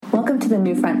Welcome to the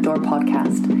New Front Door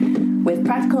podcast, with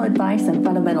practical advice and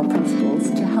fundamental principles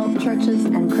to help churches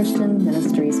and Christian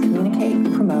ministries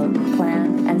communicate, promote,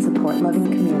 plan, and support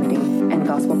loving community and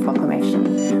gospel proclamation.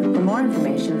 For more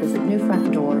information, visit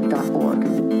newfrontdoor.org.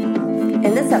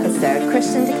 In this episode,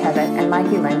 Christian DeKevitt and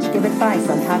Mikey Lynch give advice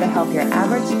on how to help your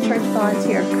average church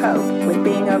volunteer cope with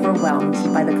being overwhelmed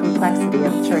by the complexity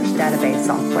of church database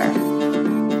software.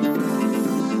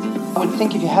 I would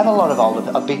think if you have a lot of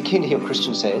older, I'd be keen to hear what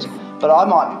Christian says, but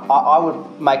I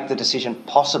would make the decision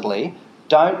possibly,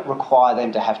 don't require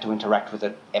them to have to interact with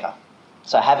it ever.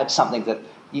 So have it something that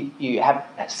you have,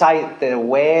 say they're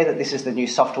aware that this is the new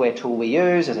software tool we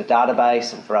use as a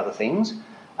database and for other things,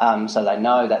 so they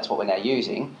know that's what we're now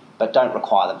using, but don't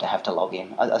require them to have to log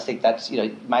in. I think that's,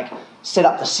 set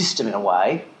up the system in a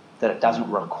way that it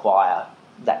doesn't require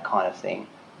that kind of thing.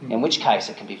 In which case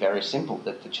it can be very simple,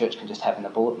 that the church can just have in the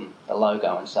bulletin the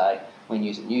logo and say, we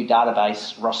use a new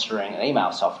database, rostering and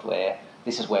email software.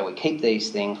 This is where we keep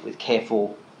these things with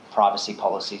careful privacy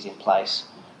policies in place.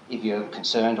 If you're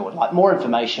concerned or would like more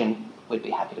information, we'd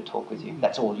be happy to talk with you.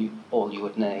 That's all you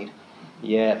would need.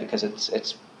 Yeah, because it's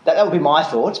that would be my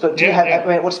thoughts. But do you have? I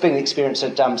mean, what's been the experience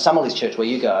at Summerleys Church where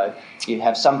you go? You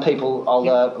have some people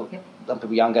older, some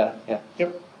people younger. Yeah.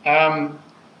 Yep.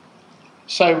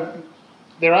 So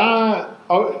there are.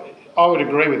 I would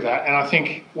agree with that, and I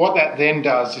think what that then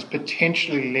does is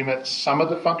potentially limit some of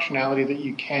the functionality that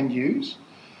you can use,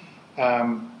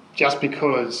 just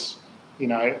because,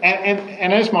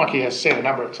 and as Mikey has said a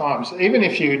number of times, even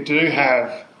if you do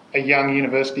have a young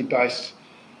university-based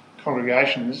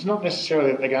congregation, it's not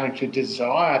necessarily that they're going to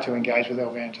desire to engage with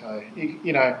Elvanto.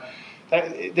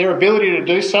 Their ability to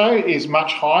do so is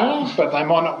much higher, but they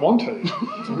might not want to.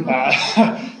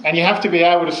 And you have to be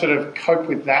able to sort of cope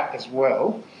with that as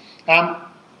well.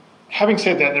 Having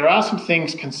said that, there are some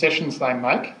concessions they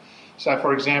make. So,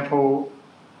 for example,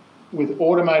 with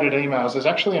automated emails, there's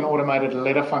actually an automated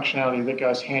letter functionality that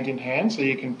goes hand in hand. So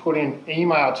you can put in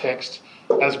email text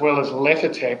as well as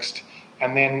letter text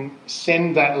and then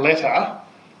send that letter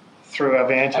through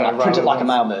Elvanto. And print it like a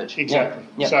mail merge. Exactly.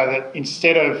 Yep. So that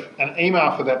instead of an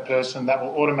email for that person, that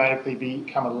will automatically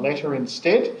become a letter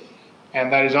instead. And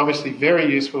that is obviously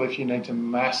very useful if you need to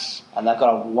mass. And they've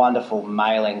got a wonderful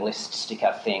mailing list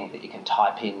sticker thing that you can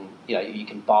type in. You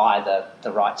can buy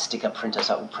the right sticker printer,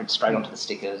 so it will print straight onto the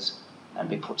stickers and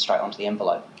be put straight onto the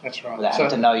envelope. That's right. Without having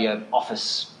to know your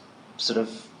office sort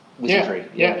of wizardry.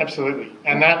 Yeah, absolutely.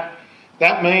 And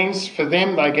that means for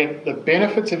them they get the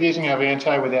benefits of using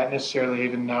Elvanto without necessarily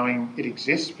even knowing it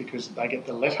exists, because they get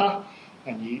the letter,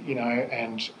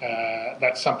 and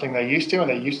that's something they're used to, and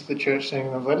they're used to the church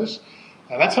sending them letters.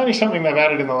 That's only something they've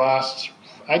added in the last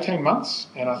 18 months,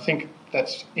 and I think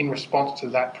that's in response to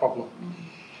that problem.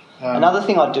 Another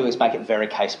thing I'd do is make it very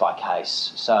case by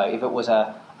case. So if it was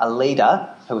a leader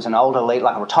who was an older leader,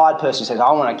 like a retired person who says, I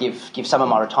want to give some of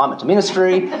my retirement to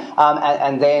ministry,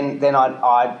 and then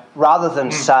I'd rather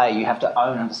than say you have to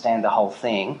understand the whole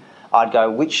thing, I'd go,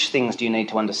 which things do you need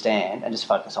to understand, and just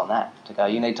focus on that. To go,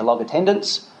 you need to log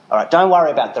attendance. All right, don't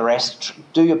worry about the rest.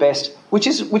 Do your best, which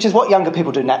is what younger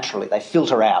people do naturally. They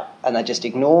filter out and they just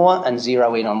ignore and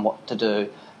zero in on what to do.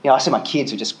 I see my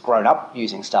kids who've just grown up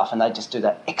using stuff, and they just do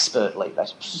that expertly.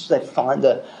 They find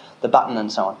the button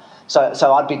and so on.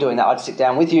 So I'd be doing that. I'd sit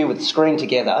down with you with the screen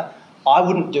together. I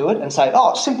wouldn't do it and say,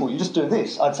 oh, it's simple, you just do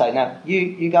this. I'd say, now,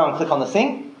 you go and click on the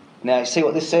thing. Now, you see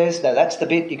what this says? Now, that's the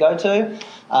bit you go to. And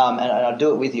I'd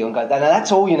do it with you and go, now,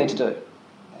 that's all you need to do.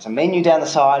 There's a menu down the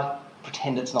side.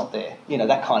 Pretend it's not there.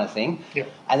 That kind of thing. Yep.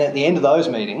 And at the end of those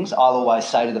meetings, I'll always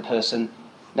say to the person,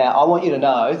 now, I want you to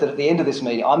know that at the end of this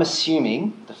meeting, I'm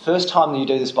assuming the first time that you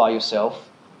do this by yourself,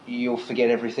 you'll forget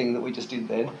everything that we just did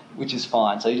then, which is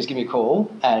fine. So you just give me a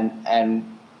call and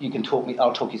you can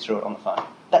I'll talk you through it on the phone.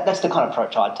 That's the kind of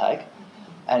approach I'd take.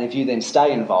 And if you then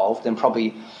stay involved, then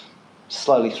probably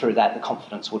slowly through that, the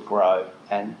confidence would grow.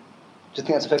 And do you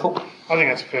think that's a fair call? I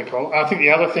think that's a fair call. I think the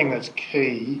other thing that's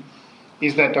key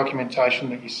is that documentation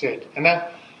that you said. And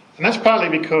that's partly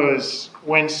because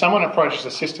when someone approaches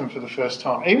a system for the first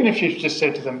time, even if you've just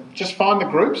said to them, just find the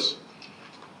groups,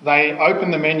 they open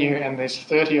the menu and there's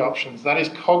 30 options. That is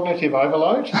cognitive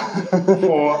overload.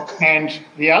 And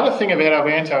the other thing about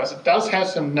Elvanto is it does have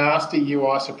some nasty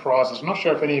UI surprises. I'm not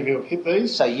sure if any of you have hit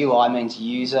these. So UI means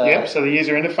user? Yep, so the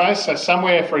user interface. So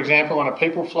somewhere, for example, on a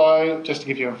people flow, just to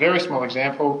give you a very small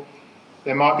example,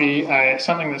 there might be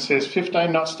something that says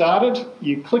 15 not started.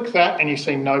 You click that and you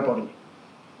see nobody.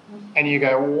 And you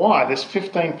go, why? There's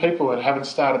 15 people that haven't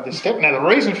started this step. Now, the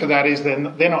reason for that is they're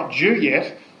not due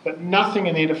yet, but nothing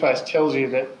in the interface tells you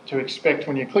that to expect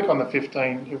when you click on the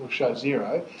 15, it will show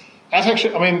 0.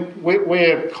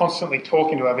 we're constantly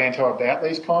talking to Avanto about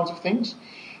these kinds of things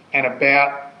and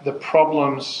about the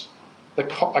problems.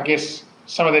 I guess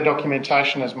some of their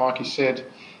documentation, as Mikey said,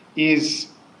 is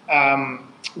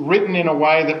written in a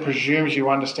way that presumes you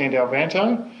understand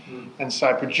Avanto. And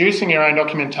so producing your own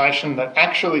documentation that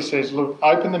actually says, look,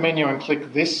 open the menu and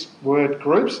click this word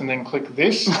groups and then click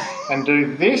this and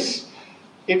do this,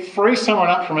 it frees someone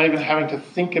up from even having to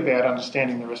think about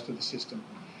understanding the rest of the system.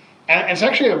 And it's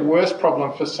actually a worse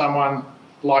problem for someone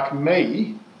like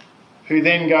me who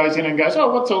then goes in and goes,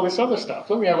 oh, what's all this other stuff?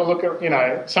 Let me have a look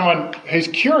at, someone who's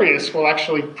curious will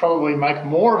actually probably make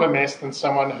more of a mess than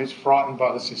someone who's frightened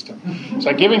by the system.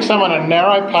 So giving someone a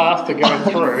narrow path to go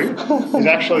through is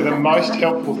actually the most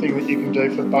helpful thing that you can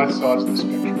do for both sides of the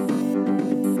spectrum.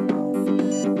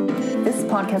 This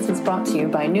podcast is brought to you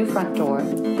by New Front Door,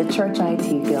 the Church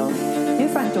IT Guild. New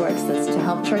Front Door exists to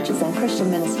help churches and Christian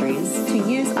ministries to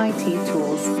use IT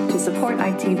tools to support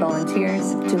IT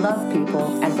volunteers, to love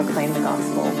people, and proclaim the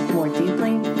gospel more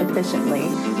deeply, efficiently,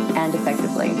 and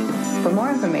effectively. For more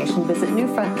information, visit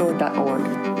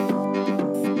newfrontdoor.org.